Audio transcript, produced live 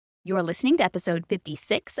You're listening to episode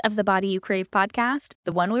 56 of the Body You Crave podcast,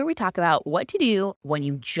 the one where we talk about what to do when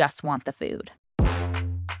you just want the food.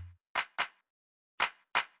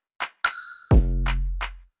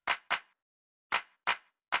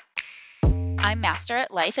 I'm Master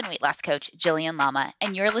Life and Weight Loss Coach Jillian Lama,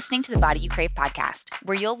 and you're listening to the Body You Crave podcast,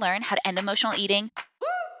 where you'll learn how to end emotional eating,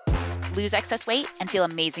 lose excess weight, and feel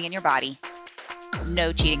amazing in your body.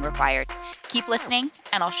 No cheating required. Keep listening,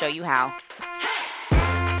 and I'll show you how.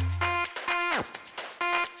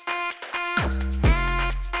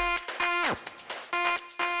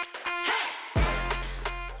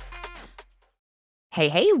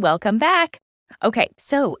 Hey, welcome back. Okay,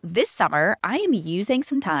 so this summer, I am using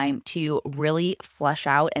some time to really flesh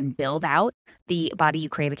out and build out the Body You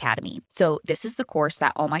Crave Academy. So this is the course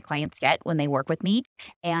that all my clients get when they work with me,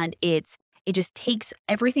 and it just takes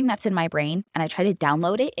everything that's in my brain and I try to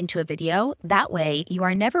download it into a video. That way, you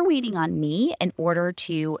are never waiting on me in order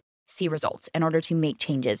to see results, in order to make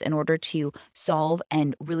changes, in order to solve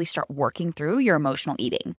and really start working through your emotional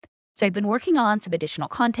eating. So I've been working on some additional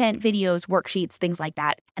content, videos, worksheets, things like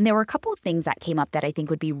that. And there were a couple of things that came up that I think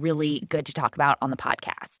would be really good to talk about on the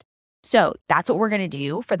podcast. So that's what we're going to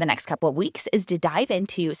do for the next couple of weeks, is to dive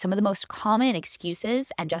into some of the most common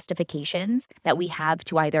excuses and justifications that we have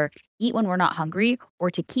to either eat when we're not hungry or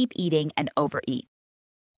to keep eating and overeat.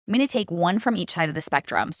 I'm going to take one from each side of the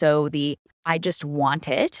spectrum. So the I just want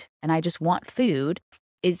it and I just want food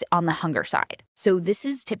is on the hunger side. So this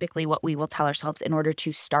is typically what we will tell ourselves in order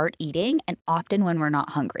to start eating, and often when we're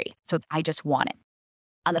not hungry. So it's I just want it.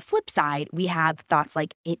 On the flip side, we have thoughts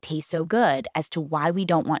like it tastes so good as to why we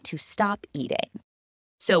don't want to stop eating.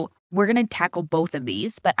 So we're going to tackle both of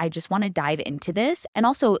these, but I just want to dive into this and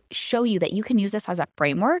also show you that you can use this as a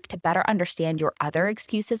framework to better understand your other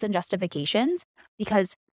excuses and justifications,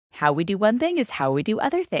 because how we do one thing is how we do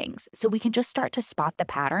other things. So we can just start to spot the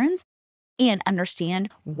patterns and understand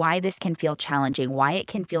why this can feel challenging, why it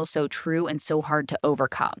can feel so true and so hard to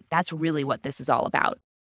overcome. That's really what this is all about.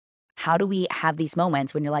 How do we have these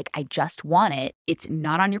moments when you're like, I just want it, it's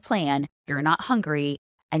not on your plan, you're not hungry,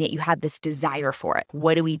 and yet you have this desire for it?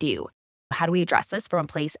 What do we do? How do we address this from a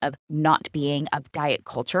place of not being of diet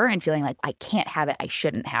culture and feeling like I can't have it, I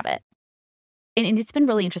shouldn't have it? And it's been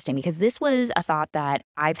really interesting because this was a thought that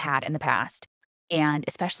I've had in the past. And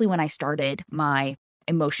especially when I started my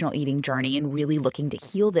emotional eating journey and really looking to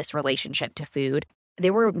heal this relationship to food,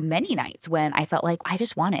 there were many nights when I felt like I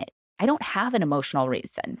just want it. I don't have an emotional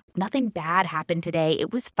reason. Nothing bad happened today.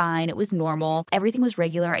 It was fine. It was normal. Everything was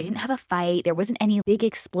regular. I didn't have a fight. There wasn't any big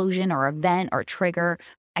explosion or event or trigger.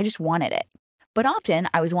 I just wanted it. But often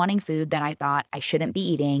I was wanting food that I thought I shouldn't be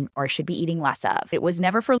eating or should be eating less of. It was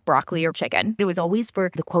never for broccoli or chicken. It was always for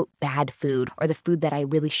the quote bad food, or the food that I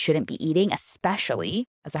really shouldn't be eating, especially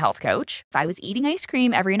as a health coach. If I was eating ice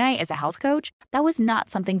cream every night as a health coach, that was not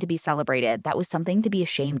something to be celebrated. That was something to be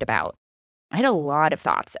ashamed about. I had a lot of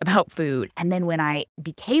thoughts about food. And then when I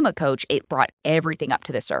became a coach, it brought everything up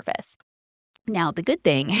to the surface. Now, the good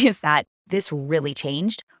thing is that this really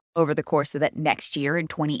changed over the course of that next year in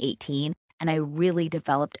 2018. And I really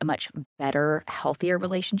developed a much better, healthier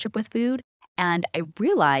relationship with food. And I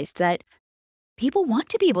realized that people want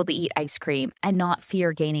to be able to eat ice cream and not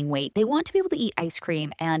fear gaining weight. They want to be able to eat ice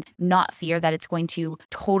cream and not fear that it's going to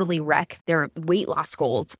totally wreck their weight loss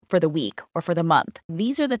goals for the week or for the month.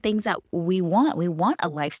 These are the things that we want. We want a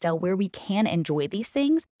lifestyle where we can enjoy these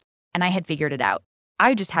things. And I had figured it out.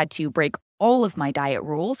 I just had to break all of my diet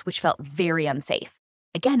rules, which felt very unsafe.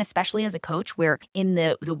 Again, especially as a coach, where in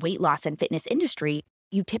the weight loss and fitness industry,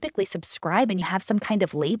 you typically subscribe and you have some kind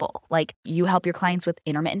of label, like you help your clients with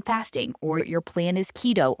intermittent fasting, or your plan is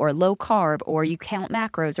keto or low carb, or you count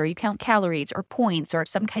macros, or you count calories or points, or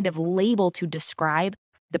some kind of label to describe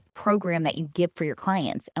the program that you give for your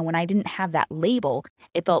clients. And when I didn't have that label,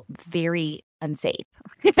 it felt very unsafe.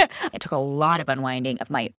 It took a lot of unwinding of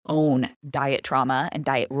my own diet trauma and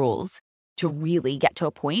diet rules to really get to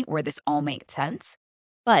a point where this all made sense.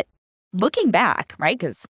 But looking back, right,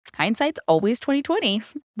 because hindsight's always 2020,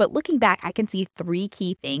 but looking back, I can see three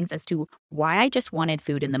key things as to why I just wanted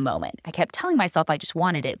food in the moment. I kept telling myself I just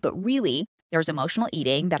wanted it, but really there was emotional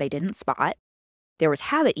eating that I didn't spot. There was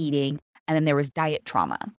habit eating, and then there was diet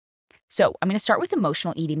trauma. So I'm going to start with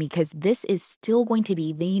emotional eating because this is still going to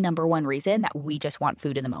be the number one reason that we just want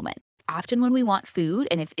food in the moment. Often when we want food,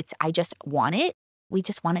 and if it's I just want it, we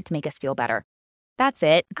just want it to make us feel better. That's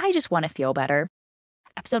it. I just want to feel better.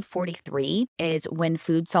 Episode 43 is when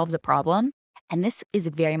food solves a problem. And this is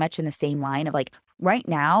very much in the same line of like right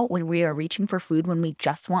now, when we are reaching for food, when we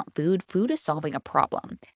just want food, food is solving a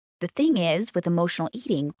problem. The thing is, with emotional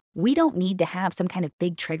eating, we don't need to have some kind of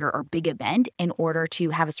big trigger or big event in order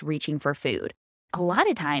to have us reaching for food. A lot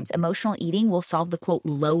of times, emotional eating will solve the quote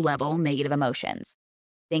low level negative emotions.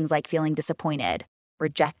 Things like feeling disappointed,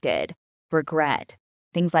 rejected, regret.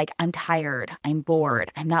 Things like I'm tired, I'm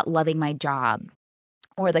bored, I'm not loving my job,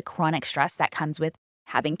 or the chronic stress that comes with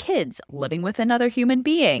having kids, living with another human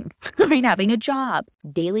being, right? Having a job,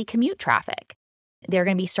 daily commute traffic. There are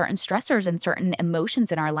going to be certain stressors and certain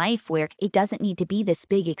emotions in our life where it doesn't need to be this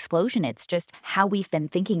big explosion. It's just how we've been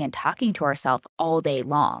thinking and talking to ourselves all day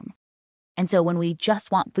long. And so when we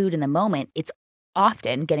just want food in the moment, it's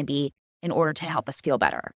often going to be in order to help us feel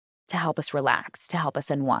better, to help us relax, to help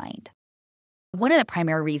us unwind. One of the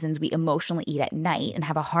primary reasons we emotionally eat at night and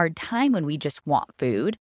have a hard time when we just want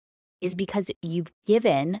food is because you've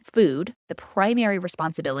given food the primary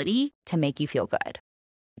responsibility to make you feel good.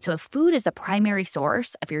 So if food is the primary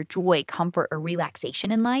source of your joy, comfort, or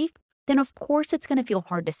relaxation in life, then of course it's going to feel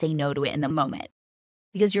hard to say no to it in the moment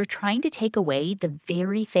because you're trying to take away the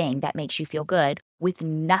very thing that makes you feel good with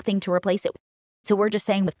nothing to replace it with. So we're just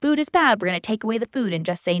saying the food is bad, we're going to take away the food and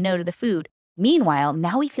just say no to the food. Meanwhile,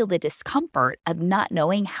 now we feel the discomfort of not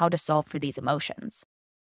knowing how to solve for these emotions.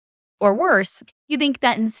 Or worse, you think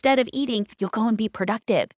that instead of eating, you'll go and be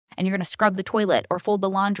productive and you're going to scrub the toilet or fold the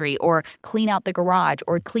laundry or clean out the garage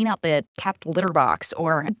or clean out the capped litter box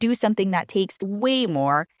or do something that takes way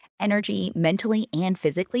more energy mentally and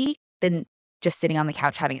physically than just sitting on the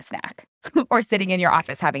couch having a snack or sitting in your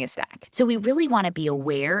office having a snack. So we really want to be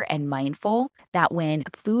aware and mindful that when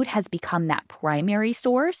food has become that primary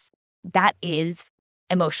source, that is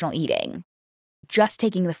emotional eating. Just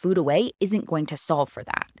taking the food away isn't going to solve for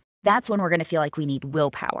that. That's when we're going to feel like we need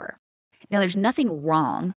willpower. Now, there's nothing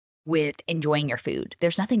wrong with enjoying your food.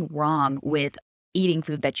 There's nothing wrong with eating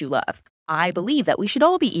food that you love. I believe that we should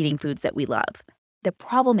all be eating foods that we love. The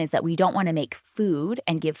problem is that we don't want to make food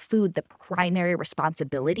and give food the primary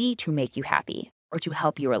responsibility to make you happy or to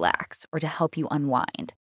help you relax or to help you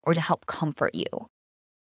unwind or to help comfort you.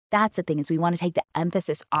 That's the thing, is we want to take the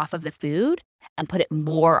emphasis off of the food and put it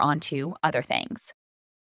more onto other things.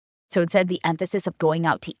 So instead of the emphasis of going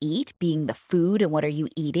out to eat being the food and what are you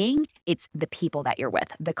eating, it's the people that you're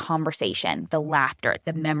with, the conversation, the laughter,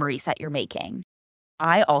 the memories that you're making.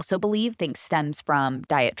 I also believe things stems from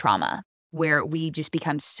diet trauma, where we just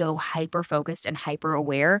become so hyper-focused and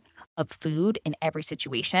hyper-aware of food in every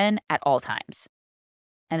situation at all times.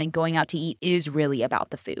 And then going out to eat is really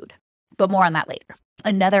about the food. But more on that later.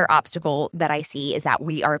 Another obstacle that I see is that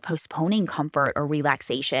we are postponing comfort or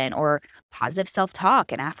relaxation or positive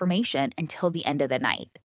self-talk and affirmation until the end of the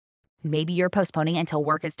night. Maybe you're postponing until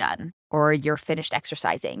work is done or you're finished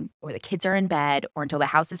exercising or the kids are in bed or until the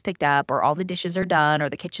house is picked up or all the dishes are done or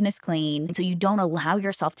the kitchen is clean. And so you don't allow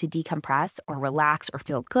yourself to decompress or relax or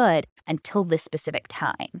feel good until this specific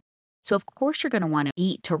time. So of course you're going to want to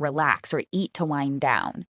eat to relax or eat to wind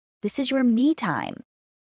down. This is your me time.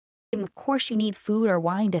 And of course, you need food or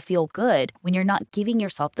wine to feel good when you're not giving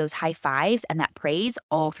yourself those high fives and that praise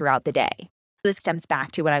all throughout the day. This stems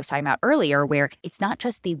back to what I was talking about earlier, where it's not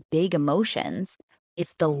just the big emotions,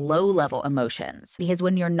 it's the low-level emotions. Because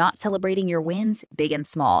when you're not celebrating your wins, big and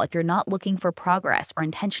small, if you're not looking for progress or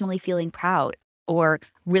intentionally feeling proud, or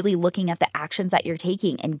really looking at the actions that you're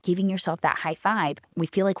taking and giving yourself that high five, we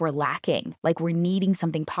feel like we're lacking, like we're needing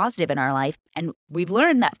something positive in our life. And we've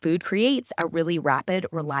learned that food creates a really rapid,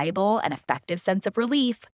 reliable, and effective sense of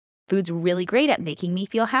relief. Food's really great at making me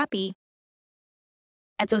feel happy.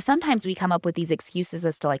 And so sometimes we come up with these excuses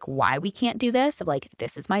as to like why we can't do this, of like,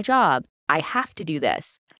 this is my job. I have to do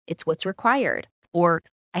this. It's what's required. Or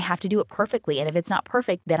I have to do it perfectly. And if it's not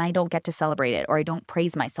perfect, then I don't get to celebrate it or I don't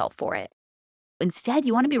praise myself for it. Instead,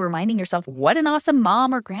 you want to be reminding yourself what an awesome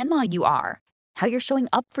mom or grandma you are, how you're showing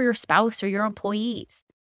up for your spouse or your employees,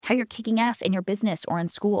 how you're kicking ass in your business or in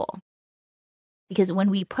school. Because when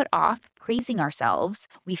we put off praising ourselves,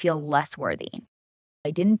 we feel less worthy. I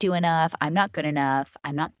didn't do enough, I'm not good enough,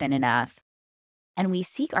 I'm not thin enough. And we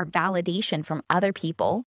seek our validation from other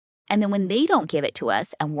people. And then when they don't give it to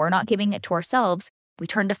us and we're not giving it to ourselves, we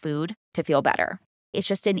turn to food to feel better. It's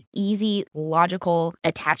just an easy, logical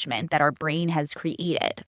attachment that our brain has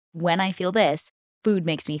created. When I feel this, food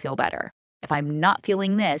makes me feel better. If I'm not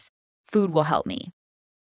feeling this, food will help me.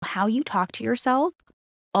 How you talk to yourself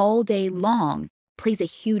all day long plays a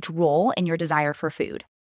huge role in your desire for food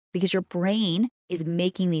because your brain is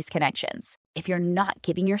making these connections. If you're not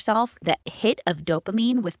giving yourself the hit of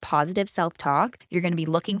dopamine with positive self-talk, you're going to be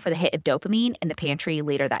looking for the hit of dopamine in the pantry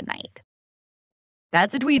later that night.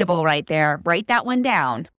 That's a tweetable right there. Write that one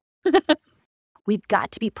down. We've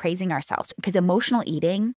got to be praising ourselves because emotional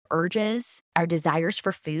eating, urges, our desires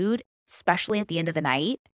for food, especially at the end of the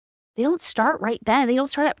night, they don't start right then. They don't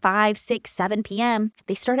start at 5, 6, 7 p.m.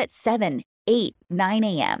 They start at 7, 8, 9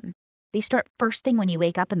 a.m. They start first thing when you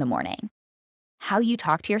wake up in the morning. How you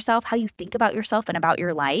talk to yourself, how you think about yourself and about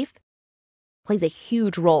your life plays a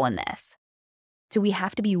huge role in this. So we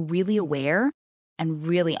have to be really aware and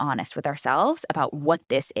really honest with ourselves about what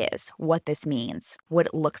this is, what this means, what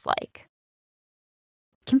it looks like.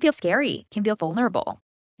 It can feel scary, can feel vulnerable.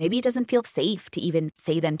 Maybe it doesn't feel safe to even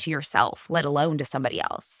say them to yourself, let alone to somebody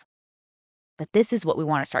else. But this is what we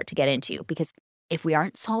want to start to get into, because if we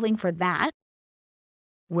aren't solving for that,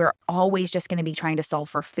 we're always just going to be trying to solve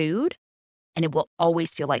for food, and it will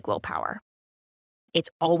always feel like willpower. It's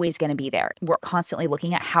always going to be there. We're constantly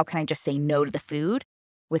looking at how can I just say no to the food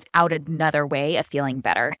without another way of feeling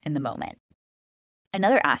better in the moment.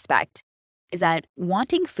 Another aspect is that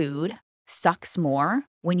wanting food sucks more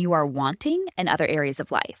when you are wanting in other areas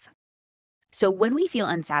of life. So when we feel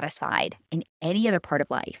unsatisfied in any other part of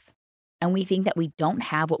life and we think that we don't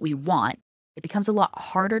have what we want, it becomes a lot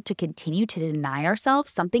harder to continue to deny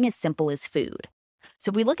ourselves something as simple as food. So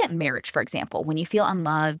if we look at marriage, for example, when you feel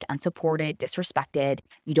unloved, unsupported, disrespected,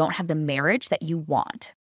 you don't have the marriage that you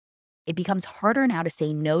want, it becomes harder now to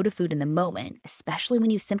say no to food in the moment, especially when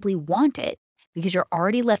you simply want it because you're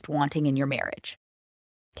already left wanting in your marriage.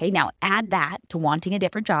 Okay, now add that to wanting a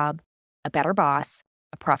different job, a better boss,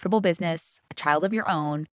 a profitable business, a child of your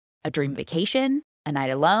own, a dream vacation, a night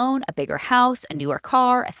alone, a bigger house, a newer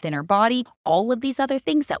car, a thinner body, all of these other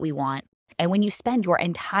things that we want. And when you spend your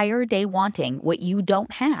entire day wanting what you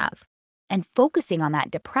don't have and focusing on that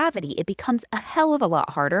depravity, it becomes a hell of a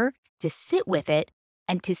lot harder to sit with it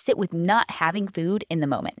and to sit with not having food in the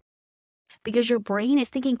moment. Because your brain is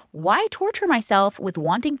thinking, why torture myself with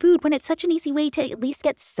wanting food when it's such an easy way to at least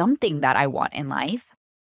get something that I want in life?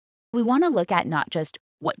 We want to look at not just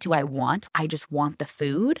what do I want, I just want the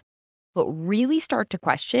food, but really start to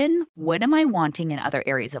question, what am I wanting in other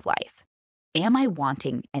areas of life? Am I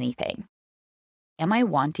wanting anything? Am I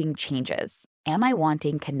wanting changes? Am I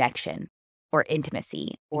wanting connection or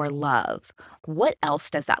intimacy or love? What else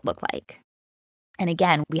does that look like? And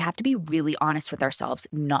again, we have to be really honest with ourselves,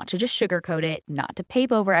 not to just sugarcoat it, not to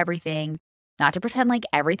pape over everything, not to pretend like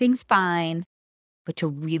everything's fine, but to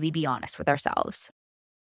really be honest with ourselves.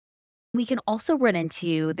 We can also run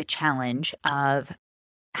into the challenge of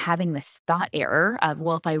having this thought error of,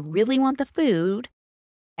 well, if I really want the food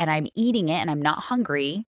and I'm eating it and I'm not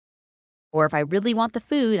hungry, or if I really want the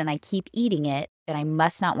food and I keep eating it, then I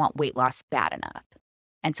must not want weight loss bad enough.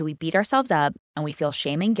 And so we beat ourselves up and we feel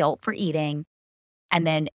shame and guilt for eating. And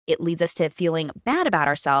then it leads us to feeling bad about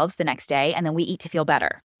ourselves the next day. And then we eat to feel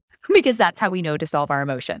better because that's how we know to solve our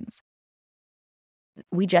emotions.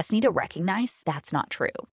 We just need to recognize that's not true.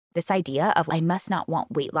 This idea of I must not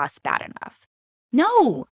want weight loss bad enough.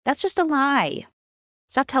 No, that's just a lie.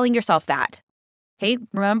 Stop telling yourself that. Okay,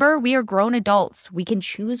 remember, we are grown adults. We can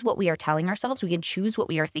choose what we are telling ourselves. We can choose what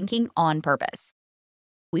we are thinking on purpose.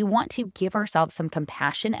 We want to give ourselves some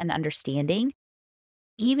compassion and understanding,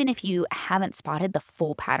 even if you haven't spotted the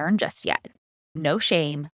full pattern just yet. No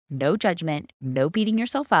shame, no judgment, no beating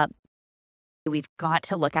yourself up. We've got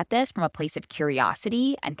to look at this from a place of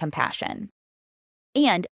curiosity and compassion.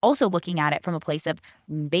 And also looking at it from a place of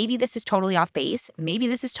maybe this is totally off base, maybe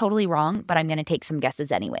this is totally wrong, but I'm going to take some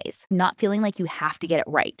guesses anyways. Not feeling like you have to get it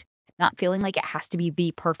right, not feeling like it has to be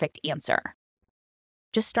the perfect answer.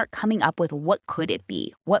 Just start coming up with what could it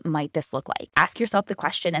be? What might this look like? Ask yourself the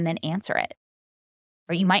question and then answer it.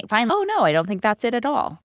 Or you might find, oh no, I don't think that's it at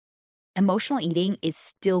all. Emotional eating is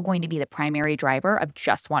still going to be the primary driver of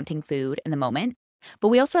just wanting food in the moment, but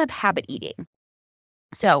we also have habit eating.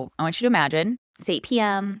 So I want you to imagine it's 8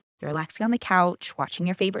 p.m., you're relaxing on the couch, watching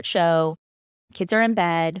your favorite show, kids are in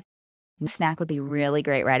bed, and a snack would be really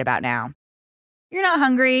great right about now. You're not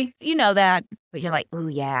hungry, you know that, but you're like, oh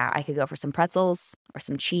yeah, I could go for some pretzels or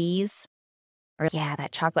some cheese, or yeah,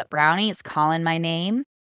 that chocolate brownie is calling my name.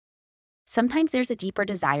 Sometimes there's a deeper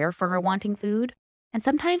desire for wanting food, and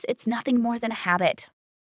sometimes it's nothing more than a habit.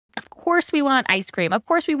 Of course we want ice cream, of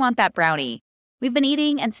course we want that brownie. We've been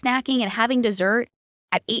eating and snacking and having dessert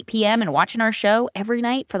at 8 p.m. and watching our show every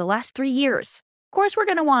night for the last 3 years. Of course we're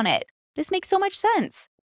going to want it. This makes so much sense.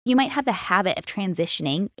 You might have the habit of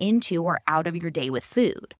transitioning into or out of your day with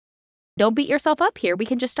food. Don't beat yourself up here. We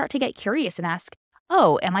can just start to get curious and ask,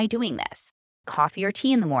 oh, am I doing this? Coffee or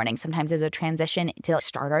tea in the morning sometimes is a transition to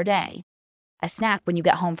start our day. A snack when you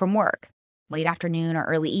get home from work, late afternoon or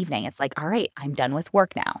early evening. It's like, all right, I'm done with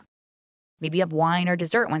work now. Maybe you have wine or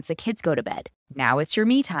dessert once the kids go to bed. Now it's your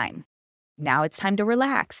me time. Now it's time to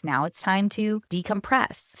relax. Now it's time to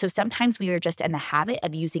decompress. So sometimes we are just in the habit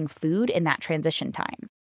of using food in that transition time.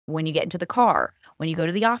 When you get into the car, when you go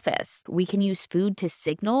to the office, we can use food to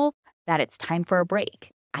signal that it's time for a break.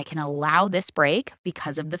 I can allow this break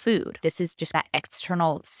because of the food. This is just that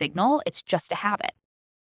external signal. It's just a habit.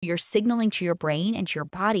 You're signaling to your brain and to your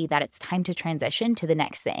body that it's time to transition to the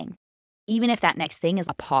next thing, even if that next thing is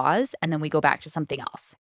a pause and then we go back to something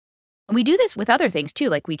else. And we do this with other things too,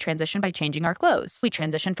 like we transition by changing our clothes. We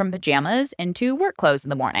transition from pajamas into work clothes in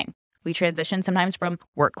the morning. We transition sometimes from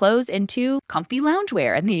work clothes into comfy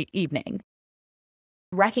loungewear in the evening.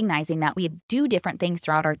 Recognizing that we do different things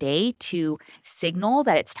throughout our day to signal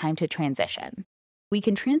that it's time to transition. We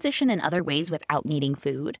can transition in other ways without needing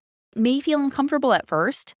food. It may feel uncomfortable at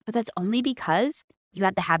first, but that's only because you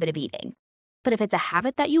had the habit of eating. But if it's a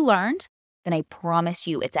habit that you learned, then I promise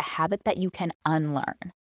you it's a habit that you can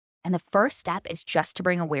unlearn. And the first step is just to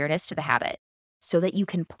bring awareness to the habit so that you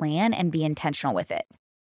can plan and be intentional with it.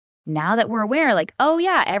 Now that we're aware, like, oh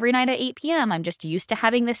yeah, every night at 8 p.m., I'm just used to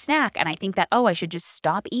having this snack. And I think that, oh, I should just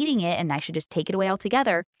stop eating it and I should just take it away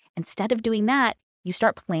altogether. Instead of doing that, you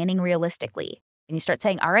start planning realistically. And you start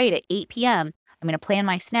saying, all right, at 8 p.m., I'm going to plan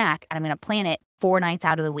my snack and I'm going to plan it 4 nights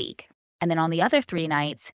out of the week. And then on the other 3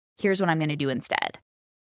 nights, here's what I'm going to do instead.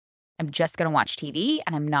 I'm just going to watch TV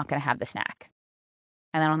and I'm not going to have the snack.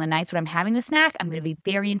 And then on the nights when I'm having the snack, I'm going to be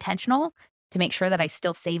very intentional to make sure that I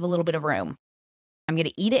still save a little bit of room. I'm going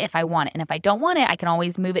to eat it if I want it. And if I don't want it, I can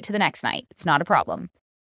always move it to the next night. It's not a problem.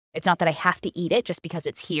 It's not that I have to eat it just because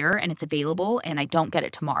it's here and it's available and I don't get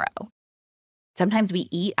it tomorrow. Sometimes we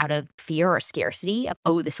eat out of fear or scarcity of,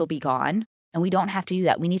 oh, this will be gone. And we don't have to do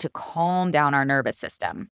that. We need to calm down our nervous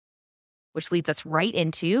system, which leads us right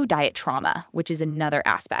into diet trauma, which is another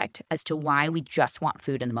aspect as to why we just want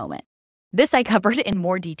food in the moment. This I covered in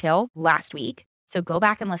more detail last week, so go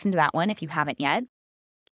back and listen to that one if you haven't yet.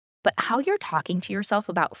 But how you're talking to yourself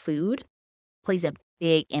about food plays a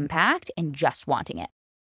big impact in just wanting it.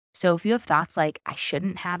 So if you have thoughts like, I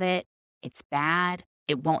shouldn't have it, it's bad,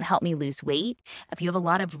 it won't help me lose weight, if you have a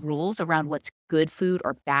lot of rules around what's good food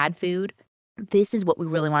or bad food, this is what we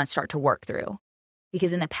really want to start to work through.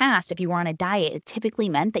 Because in the past, if you were on a diet, it typically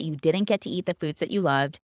meant that you didn't get to eat the foods that you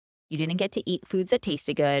loved. You didn't get to eat foods that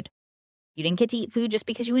tasted good. You didn't get to eat food just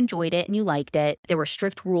because you enjoyed it and you liked it. There were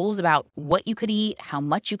strict rules about what you could eat, how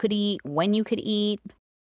much you could eat, when you could eat.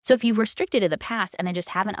 So if you've restricted in the past and then just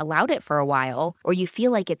haven't allowed it for a while, or you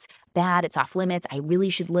feel like it's bad, it's off limits, I really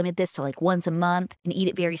should limit this to like once a month and eat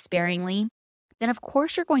it very sparingly, then of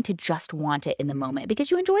course you're going to just want it in the moment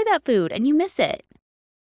because you enjoy that food and you miss it.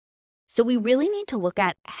 So we really need to look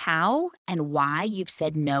at how and why you've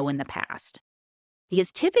said no in the past.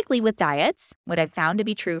 Because typically with diets, what I've found to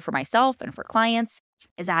be true for myself and for clients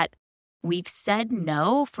is that we've said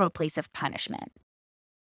no from a place of punishment.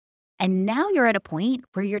 And now you're at a point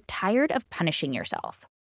where you're tired of punishing yourself.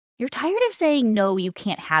 You're tired of saying, no, you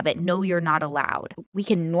can't have it. No, you're not allowed. We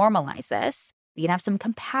can normalize this. We can have some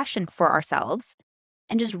compassion for ourselves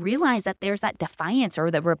and just realize that there's that defiance or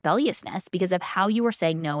the rebelliousness because of how you were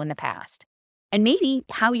saying no in the past. And maybe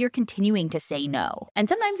how you're continuing to say no. And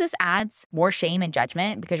sometimes this adds more shame and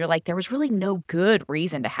judgment because you're like, there was really no good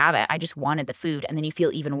reason to have it. I just wanted the food. And then you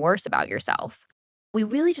feel even worse about yourself. We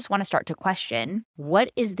really just want to start to question,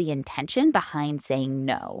 what is the intention behind saying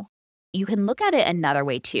no? You can look at it another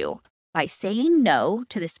way too. By saying no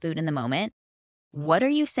to this food in the moment, what are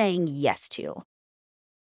you saying yes to?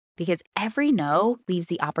 Because every no leaves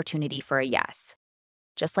the opportunity for a yes.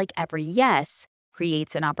 Just like every yes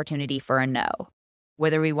creates an opportunity for a no,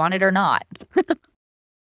 whether we want it or not.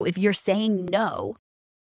 If you're saying no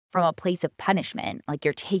from a place of punishment, like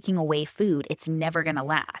you're taking away food, it's never going to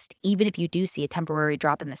last. Even if you do see a temporary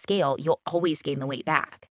drop in the scale, you'll always gain the weight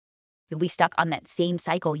back. You'll be stuck on that same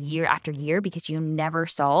cycle year after year because you never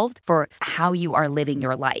solved for how you are living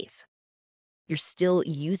your life. You're still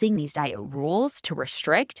using these diet rules to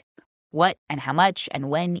restrict what and how much and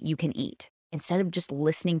when you can eat, instead of just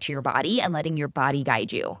listening to your body and letting your body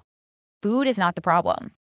guide you. Food is not the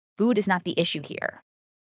problem. Food is not the issue here.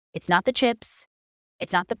 It's not the chips.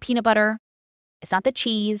 It's not the peanut butter. It's not the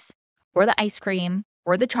cheese or the ice cream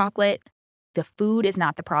or the chocolate. The food is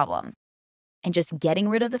not the problem. And just getting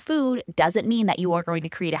rid of the food doesn't mean that you are going to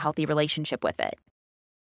create a healthy relationship with it.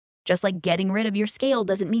 Just like getting rid of your scale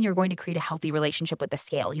doesn't mean you're going to create a healthy relationship with the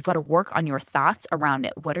scale. You've got to work on your thoughts around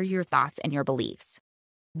it. What are your thoughts and your beliefs?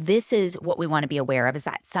 This is what we want to be aware of, is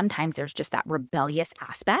that sometimes there's just that rebellious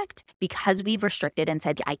aspect because we've restricted and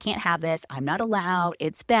said, I can't have this. I'm not allowed.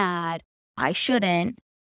 It's bad. I shouldn't.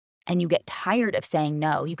 And you get tired of saying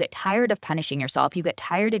no. You get tired of punishing yourself. You get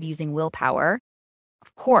tired of using willpower.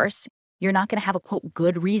 Of course, You're not going to have a quote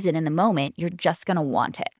good reason in the moment. You're just going to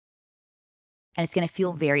want it. And it's going to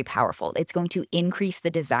feel very powerful. It's going to increase the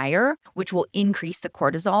desire, which will increase the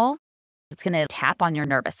cortisol. It's going to tap on your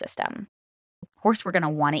nervous system. Of course, we're going to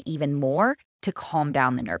want it even more to calm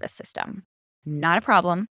down the nervous system. Not a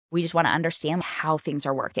problem. We just want to understand how things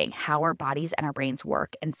are working, how our bodies and our brains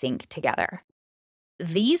work and sync together.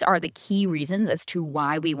 These are the key reasons as to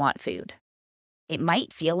why we want food. It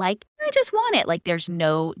might feel like, I just want it, like there's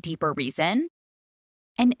no deeper reason.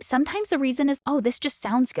 And sometimes the reason is, oh, this just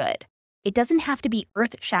sounds good. It doesn't have to be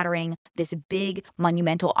earth-shattering, this big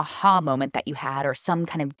monumental aha moment that you had or some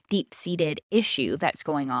kind of deep-seated issue that's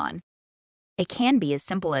going on. It can be as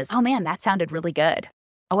simple as, oh man, that sounded really good.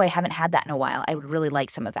 Oh, I haven't had that in a while. I would really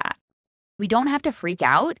like some of that. We don't have to freak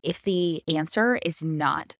out if the answer is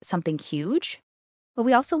not something huge, but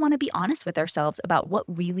we also want to be honest with ourselves about what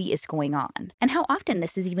really is going on and how often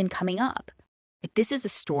this is even coming up. If this is a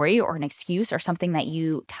story or an excuse or something that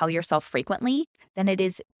you tell yourself frequently, then it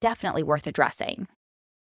is definitely worth addressing.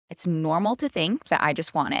 It's normal to think that I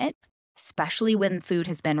just want it, especially when food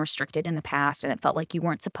has been restricted in the past and it felt like you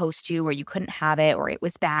weren't supposed to, or you couldn't have it, or it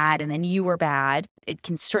was bad and then you were bad. It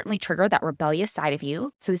can certainly trigger that rebellious side of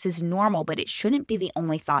you. So this is normal, but it shouldn't be the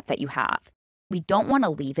only thought that you have. We don't want to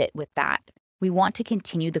leave it with that. We want to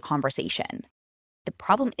continue the conversation. The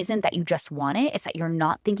problem isn't that you just want it, it's that you're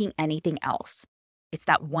not thinking anything else. It's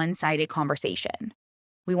that one-sided conversation.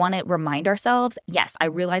 We want to remind ourselves, yes, I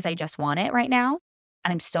realize I just want it right now,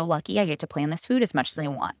 and I'm so lucky I get to plan this food as much as I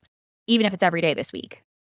want, even if it's every day this week.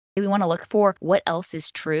 We want to look for what else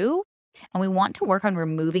is true, and we want to work on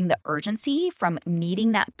removing the urgency from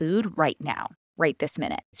needing that food right now, right this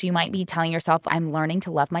minute. So you might be telling yourself, I'm learning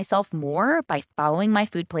to love myself more by following my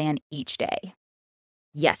food plan each day.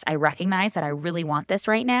 Yes, I recognize that I really want this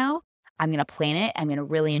right now. I'm going to plan it. I'm going to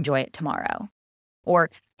really enjoy it tomorrow.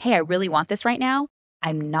 Or, hey, I really want this right now.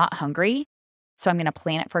 I'm not hungry, so I'm going to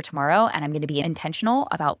plan it for tomorrow, and I'm going to be intentional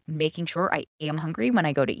about making sure I am hungry when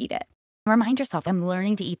I go to eat it. Remind yourself, I'm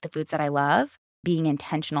learning to eat the foods that I love, being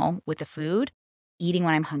intentional with the food, eating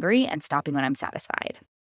when I'm hungry, and stopping when I'm satisfied.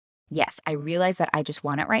 Yes, I realize that I just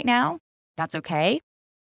want it right now. That's okay.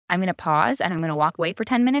 I'm going to pause, and I'm going to walk away for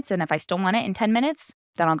 10 minutes, and if I still want it in 10 minutes,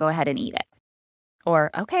 then I'll go ahead and eat it. Or,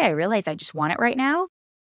 okay, I realize I just want it right now.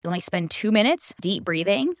 Let me spend 2 minutes deep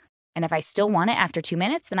breathing. And if I still want it after 2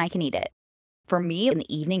 minutes, then I can eat it. For me, in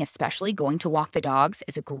the evening, especially going to walk the dogs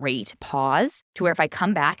is a great pause to where if I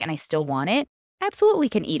come back and I still want it, I absolutely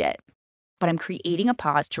can eat it. But I'm creating a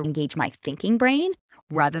pause to engage my thinking brain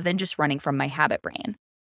rather than just running from my habit brain.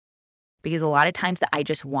 Because a lot of times that I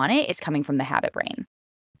just want it is coming from the habit brain.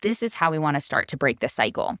 This is how we want to start to break this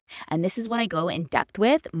cycle. And this is what I go in depth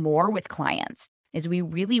with more with clients, is we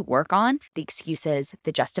really work on the excuses,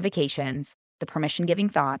 the justifications, the permission-giving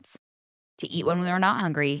thoughts, to eat when we're not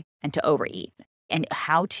hungry and to overeat, and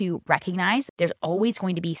how to recognize there's always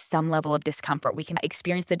going to be some level of discomfort. We can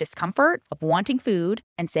experience the discomfort of wanting food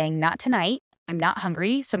and saying, not tonight, I'm not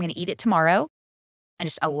hungry, so I'm going to eat it tomorrow, and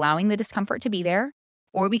just allowing the discomfort to be there.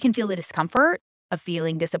 Or we can feel the discomfort of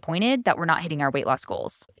feeling disappointed that we're not hitting our weight loss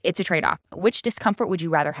goals. It's a trade-off. Which discomfort would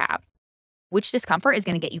you rather have? Which discomfort is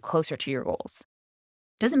going to get you closer to your goals?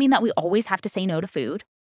 Doesn't mean that we always have to say no to food.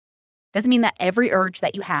 Doesn't mean that every urge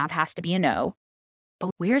that you have has to be a no.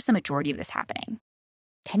 But where's the majority of this happening?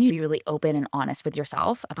 Can you be really open and honest with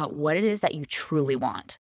yourself about what it is that you truly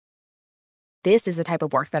want? This is the type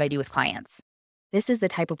of work that I do with clients. This is the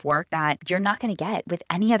type of work that you're not going to get with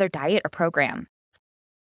any other diet or program.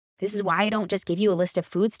 This is why I don't just give you a list of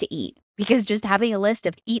foods to eat, because just having a list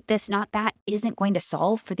of eat this, not that isn't going to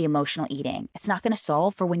solve for the emotional eating. It's not going to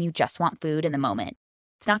solve for when you just want food in the moment.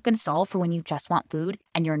 It's not going to solve for when you just want food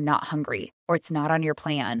and you're not hungry or it's not on your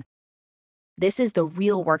plan. This is the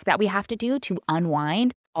real work that we have to do to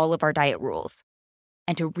unwind all of our diet rules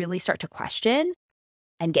and to really start to question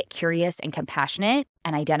and get curious and compassionate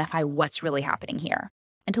and identify what's really happening here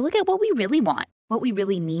and to look at what we really want, what we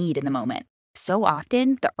really need in the moment. So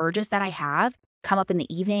often the urges that I have come up in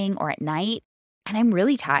the evening or at night and I'm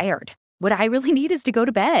really tired. What I really need is to go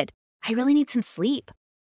to bed. I really need some sleep.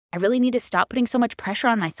 I really need to stop putting so much pressure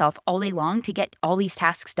on myself all day long to get all these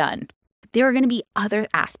tasks done. There are going to be other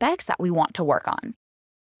aspects that we want to work on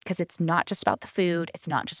because it's not just about the food. It's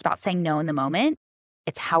not just about saying no in the moment.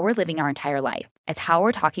 It's how we're living our entire life. It's how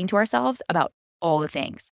we're talking to ourselves about all the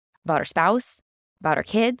things, about our spouse, about our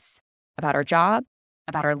kids, about our job,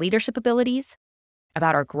 about our leadership abilities,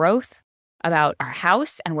 about our growth, about our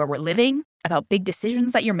house and where we're living, about big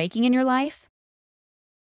decisions that you're making in your life.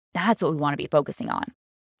 That's what we want to be focusing on.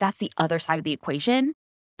 That's the other side of the equation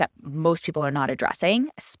that most people are not addressing,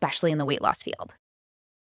 especially in the weight loss field.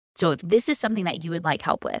 So if this is something that you would like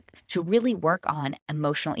help with, to really work on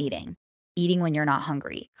emotional eating, eating when you're not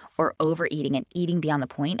hungry, or overeating and eating beyond the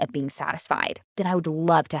point of being satisfied, then I would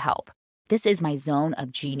love to help. This is my zone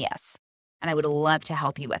of genius, and I would love to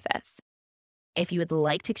help you with this. If you would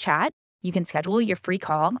like to chat, you can schedule your free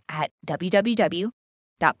call at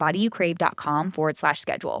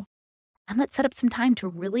www.bodyyoucrave.com/schedule. And let's set up some time to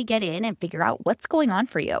really get in and figure out what's going on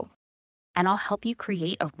for you. And I'll help you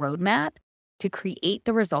create a roadmap to create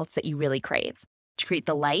the results that you really crave, to create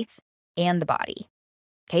the life and the body.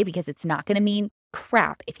 Okay, because it's not going to mean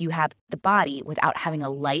crap if you have the body without having a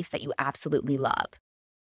life that you absolutely love.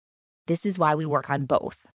 This is why we work on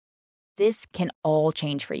both. This can all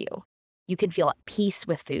change for you. You can feel at peace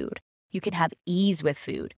with food. You can have ease with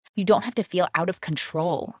food. You don't have to feel out of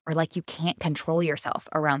control or like you can't control yourself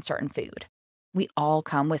around certain food. We all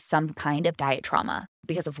come with some kind of diet trauma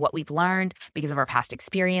because of what we've learned, because of our past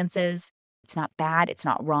experiences. It's not bad. It's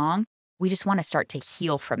not wrong. We just want to start to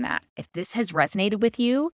heal from that. If this has resonated with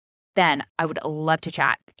you, then I would love to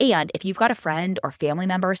chat. And if you've got a friend or family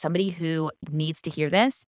member, somebody who needs to hear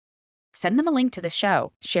this, send them a link to the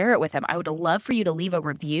show. Share it with them. I would love for you to leave a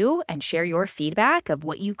review and share your feedback of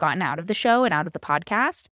what you've gotten out of the show and out of the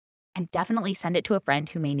podcast. And definitely send it to a friend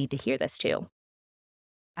who may need to hear this too.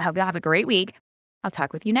 I hope you'll have a great week. I'll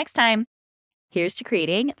talk with you next time. Here's to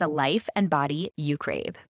creating the life and body you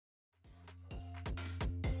crave.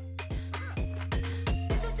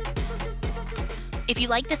 If you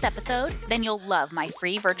like this episode, then you'll love my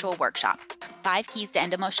free virtual workshop, 5 Keys to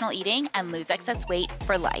End Emotional Eating and Lose Excess Weight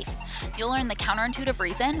for Life. You'll learn the counterintuitive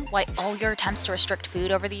reason why all your attempts to restrict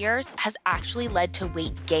food over the years has actually led to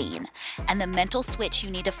weight gain, and the mental switch you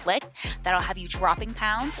need to flick that'll have you dropping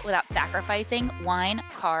pounds without sacrificing wine,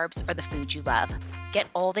 carbs, or the food you love. Get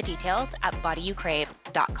all the details at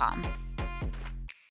bodyyoucrave.com.